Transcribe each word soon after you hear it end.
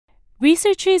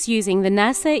Researchers using the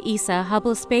NASA ESA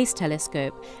Hubble Space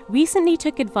Telescope recently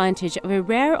took advantage of a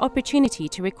rare opportunity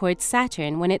to record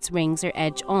Saturn when its rings are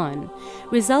edge-on,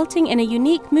 resulting in a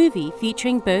unique movie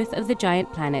featuring both of the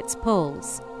giant planet's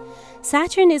poles.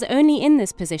 Saturn is only in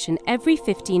this position every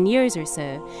 15 years or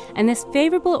so, and this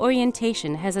favourable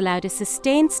orientation has allowed a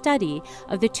sustained study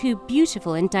of the two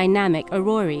beautiful and dynamic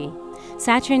aurorae,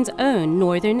 Saturn's own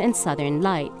northern and southern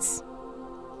lights.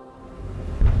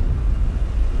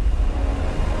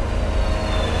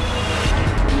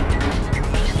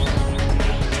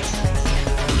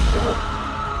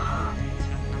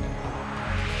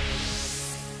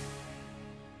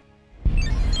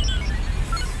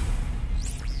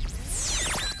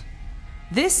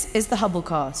 This is the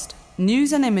Hubblecast,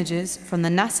 news and images from the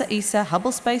NASA ESA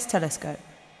Hubble Space Telescope.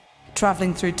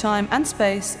 Travelling through time and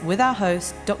space with our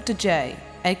host, Dr. J,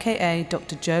 aka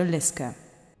Dr. Joe Liska.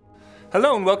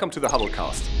 Hello and welcome to the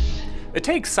Hubblecast. It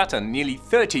takes Saturn nearly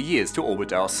 30 years to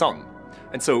orbit our Sun,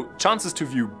 and so chances to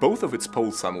view both of its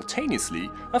poles simultaneously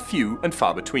are few and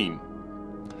far between.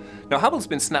 Now, Hubble's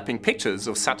been snapping pictures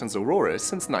of Saturn's aurora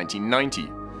since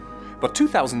 1990. But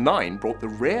 2009 brought the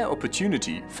rare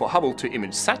opportunity for Hubble to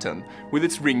image Saturn with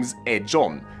its rings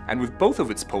edge-on and with both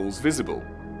of its poles visible.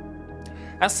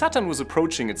 As Saturn was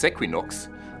approaching its equinox,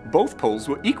 both poles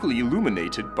were equally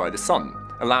illuminated by the Sun,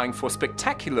 allowing for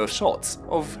spectacular shots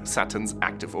of Saturn's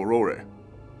active aurora.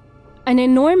 An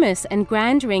enormous and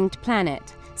grand-ringed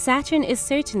planet, Saturn is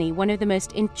certainly one of the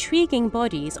most intriguing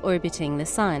bodies orbiting the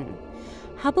Sun.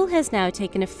 Hubble has now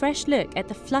taken a fresh look at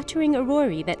the fluttering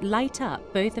aurorae that light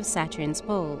up both of Saturn's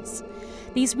poles.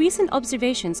 These recent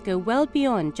observations go well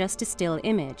beyond just a still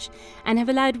image and have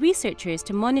allowed researchers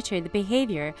to monitor the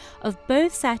behavior of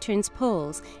both Saturn's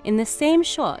poles in the same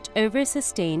shot over a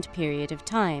sustained period of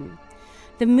time.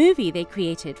 The movie they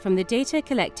created from the data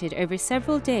collected over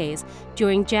several days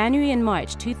during January and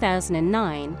March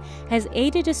 2009 has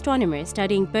aided astronomers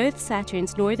studying both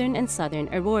Saturn's northern and southern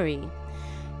aurorae.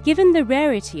 Given the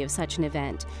rarity of such an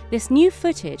event, this new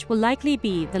footage will likely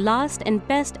be the last and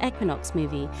best equinox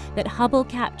movie that Hubble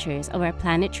captures of our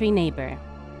planetary neighbour.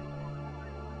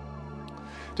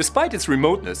 Despite its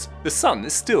remoteness, the Sun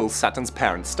is still Saturn's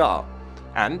parent star,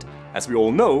 and, as we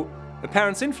all know, the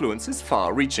parent's influence is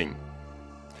far-reaching.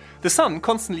 The Sun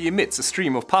constantly emits a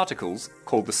stream of particles,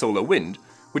 called the solar wind,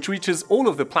 which reaches all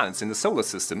of the planets in the solar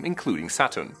system, including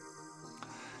Saturn.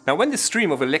 Now, when this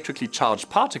stream of electrically charged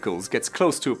particles gets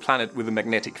close to a planet with a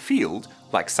magnetic field,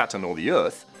 like Saturn or the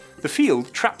Earth, the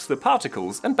field traps the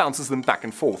particles and bounces them back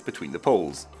and forth between the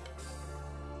poles.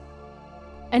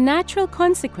 A natural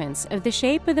consequence of the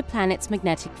shape of the planet's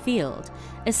magnetic field,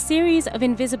 a series of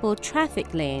invisible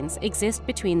traffic lanes exist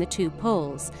between the two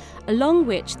poles, along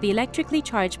which the electrically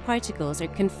charged particles are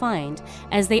confined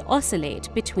as they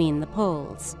oscillate between the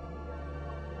poles.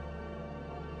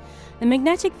 The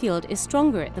magnetic field is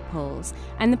stronger at the poles,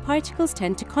 and the particles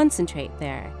tend to concentrate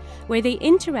there, where they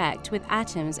interact with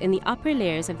atoms in the upper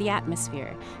layers of the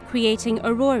atmosphere, creating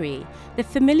aurorae, the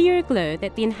familiar glow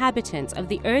that the inhabitants of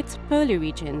the Earth's polar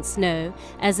regions know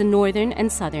as the northern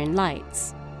and southern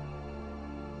lights.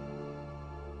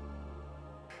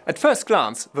 At first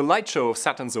glance, the light show of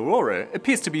Saturn's aurora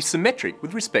appears to be symmetric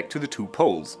with respect to the two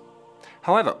poles.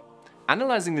 However,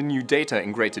 analyzing the new data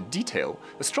in greater detail,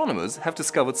 astronomers have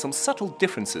discovered some subtle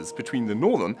differences between the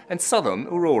northern and southern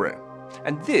aurorae,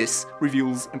 and this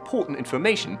reveals important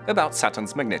information about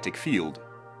Saturn's magnetic field.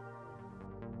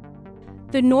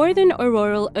 The northern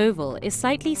auroral oval is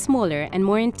slightly smaller and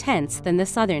more intense than the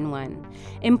southern one,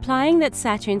 implying that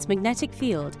Saturn's magnetic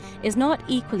field is not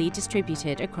equally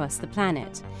distributed across the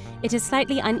planet. It is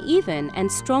slightly uneven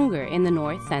and stronger in the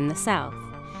north than the south.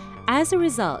 As a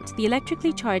result, the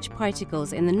electrically charged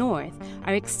particles in the north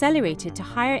are accelerated to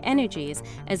higher energies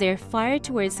as they are fired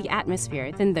towards the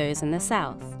atmosphere than those in the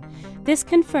south. This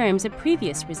confirms a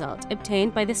previous result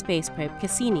obtained by the space probe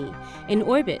Cassini in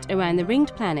orbit around the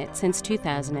ringed planet since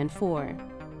 2004.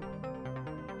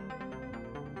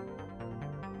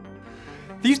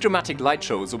 These dramatic light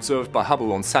shows observed by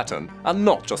Hubble on Saturn are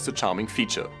not just a charming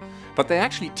feature, but they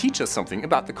actually teach us something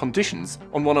about the conditions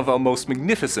on one of our most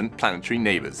magnificent planetary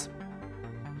neighbours.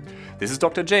 This is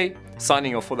Dr. J,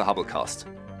 signing off for the Hubblecast.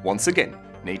 Once again,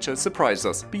 nature surprised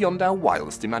us beyond our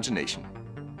wildest imagination.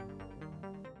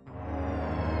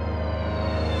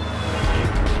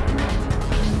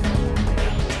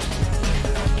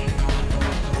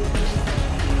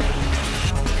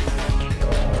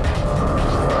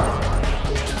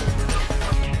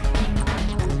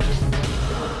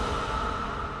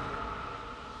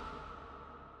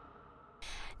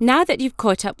 Now that you've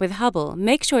caught up with Hubble,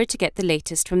 make sure to get the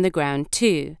latest from the ground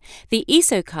too. The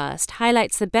ESA cast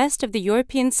highlights the best of the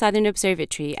European Southern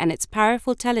Observatory and its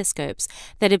powerful telescopes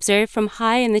that observe from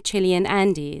high in the Chilean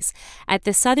Andes, at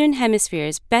the Southern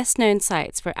Hemisphere's best-known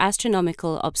sites for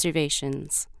astronomical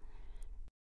observations.